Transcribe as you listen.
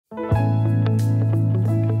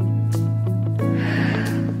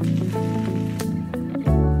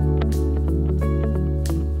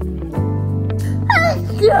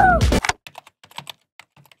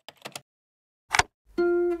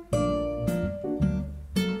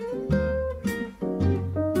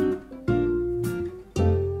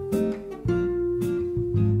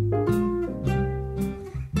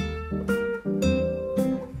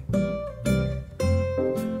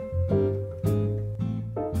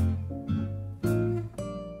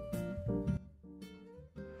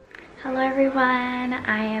Hello everyone,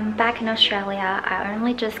 I am back in Australia. I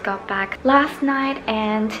only just got back last night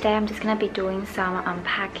and today I'm just gonna be doing some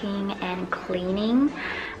unpacking and cleaning.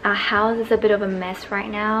 Our house is a bit of a mess right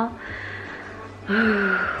now.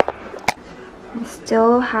 I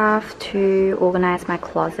still have to organize my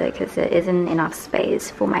closet because there isn't enough space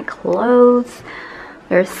for my clothes.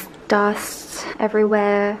 There's dust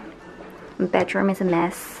everywhere. My bedroom is a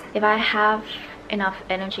mess. If I have enough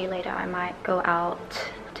energy later, I might go out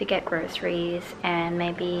to get groceries and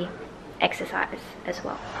maybe exercise as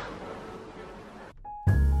well.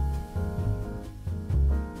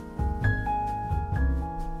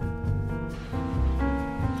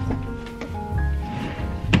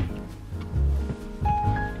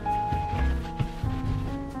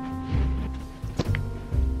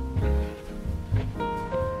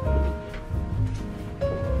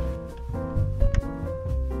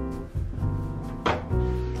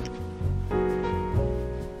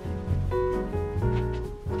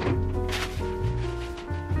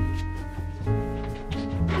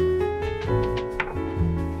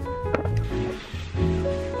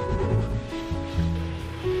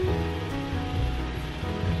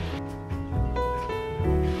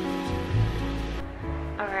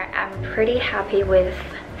 I'm pretty happy with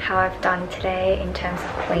how I've done today in terms of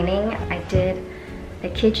cleaning. I did the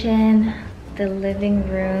kitchen, the living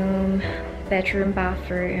room, bedroom,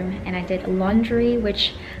 bathroom, and I did laundry,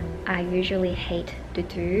 which I usually hate to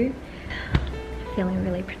do. Feeling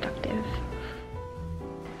really productive.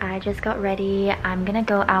 I just got ready. I'm gonna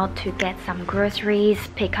go out to get some groceries,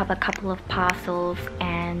 pick up a couple of parcels,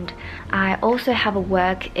 and I also have a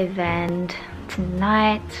work event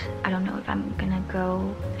tonight. I don't know if I'm gonna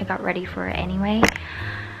go. I got ready for it anyway.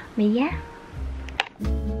 But yeah.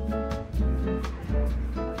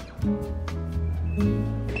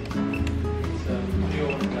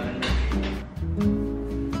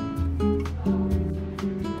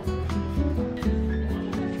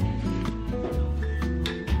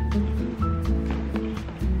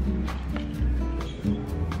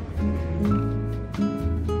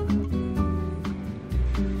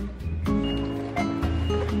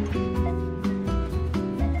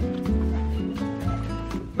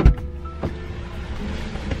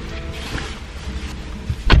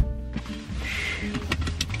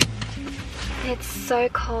 It's so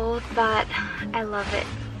cold, but I love it.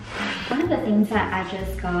 One of the things that I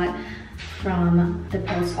just got from the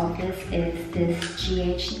post office is this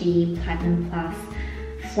GHD Platinum Plus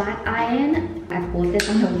flat iron. I bought this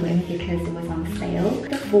on a whim because it was on sale.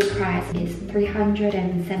 The full price is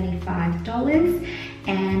 $375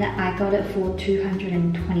 and I got it for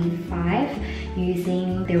 $225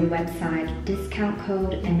 using their website discount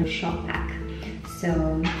code and shop back.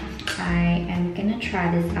 So I am gonna try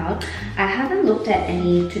this out. I haven't looked at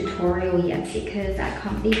any tutorial yet because I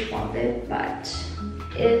can't be bothered, but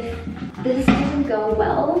if this doesn't go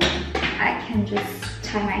well, I can just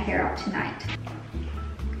tie my hair out tonight.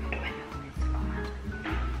 How do I know it's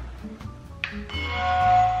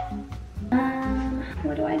on?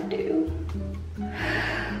 What do I do?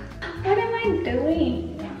 What am I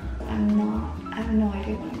doing? I have no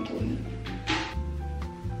idea what I'm doing.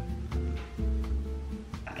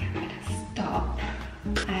 Stop.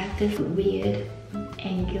 I have this weird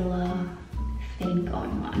angular thing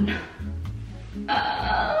going on.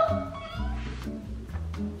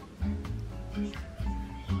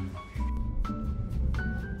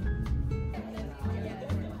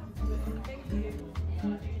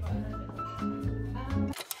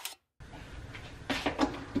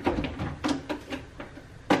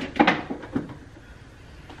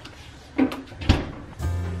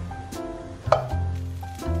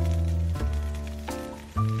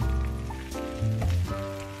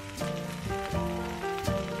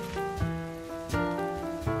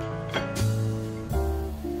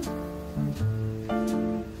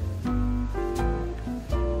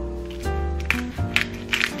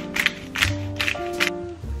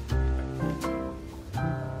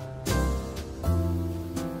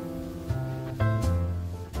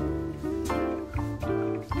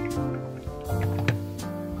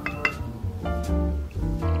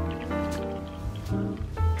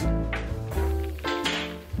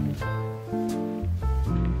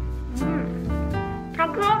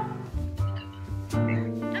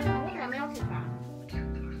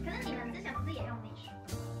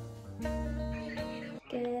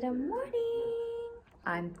 Good morning!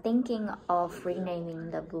 I'm thinking of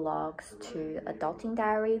renaming the vlogs to Adulting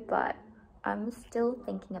Diary, but I'm still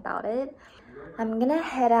thinking about it. I'm gonna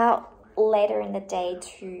head out later in the day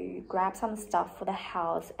to grab some stuff for the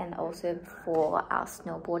house and also for our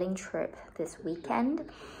snowboarding trip this weekend.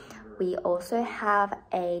 we also have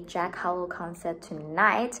a Jack Harlow concert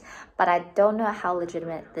tonight, but I don't know how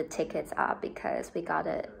legitimate the tickets are because we got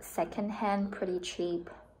it secondhand pretty cheap.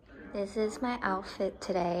 This is my outfit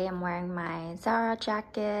today. I'm wearing my Zara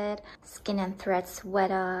jacket, skin and thread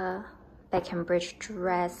sweater, bacon bridge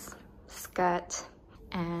dress, skirt,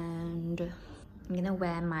 and I'm gonna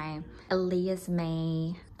wear my Elias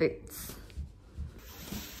May boots.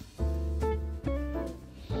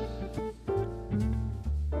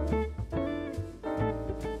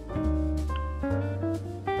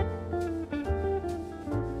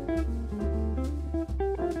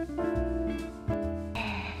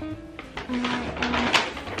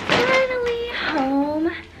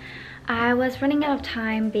 I was running out of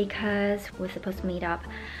time because we're supposed to meet up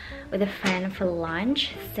with a friend for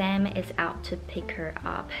lunch. Sam is out to pick her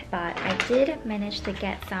up, but I did manage to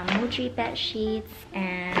get some Muji bed sheets,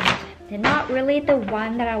 and they're not really the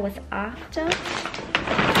one that I was after.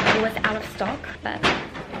 It was out of stock, but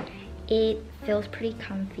it feels pretty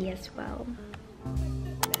comfy as well.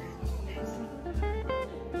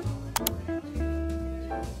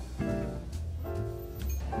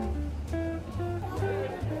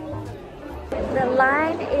 The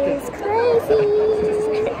line is crazy.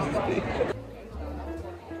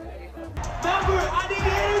 I need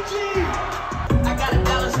energy. I got a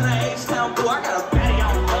Dallas and an H-Town boo. I got a baddie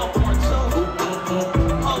on Melbourne too.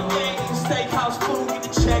 Okay, steakhouse food, get the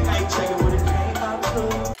check. I ain't checking what it came out to.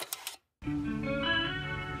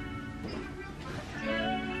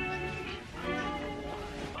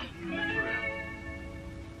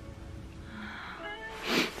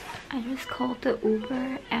 I just called the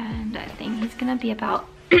Uber and I think he's gonna be about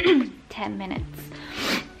 10 minutes.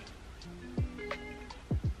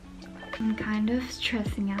 I'm kind of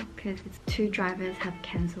stressing out because 2 drivers have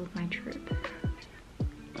cancelled my trip.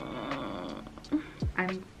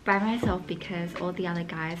 I'm by myself because all the other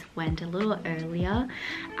guys went a little earlier.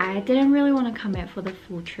 I didn't really want to commit for the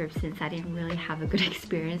full trip since I didn't really have a good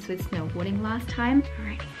experience with snowboarding last time.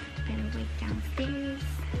 Alright, better wait downstairs.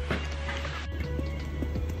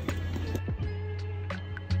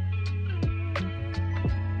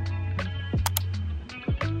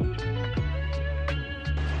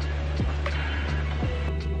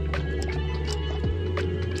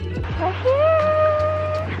 We're here!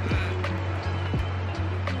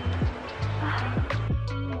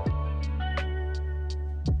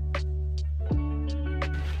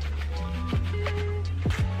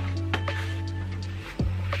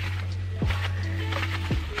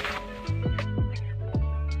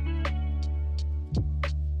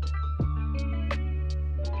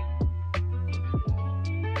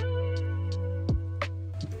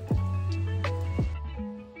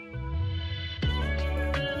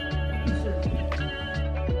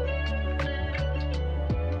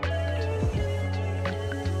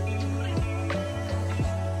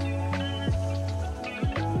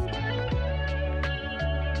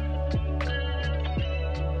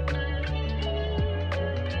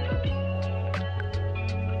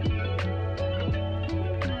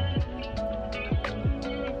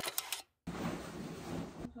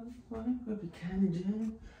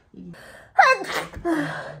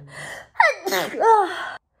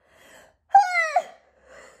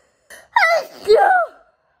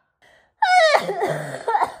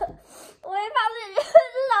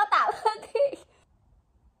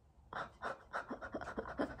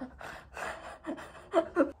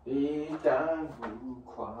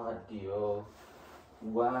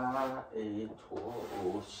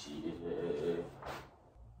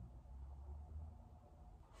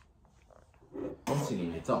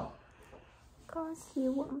恭喜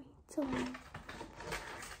我没中。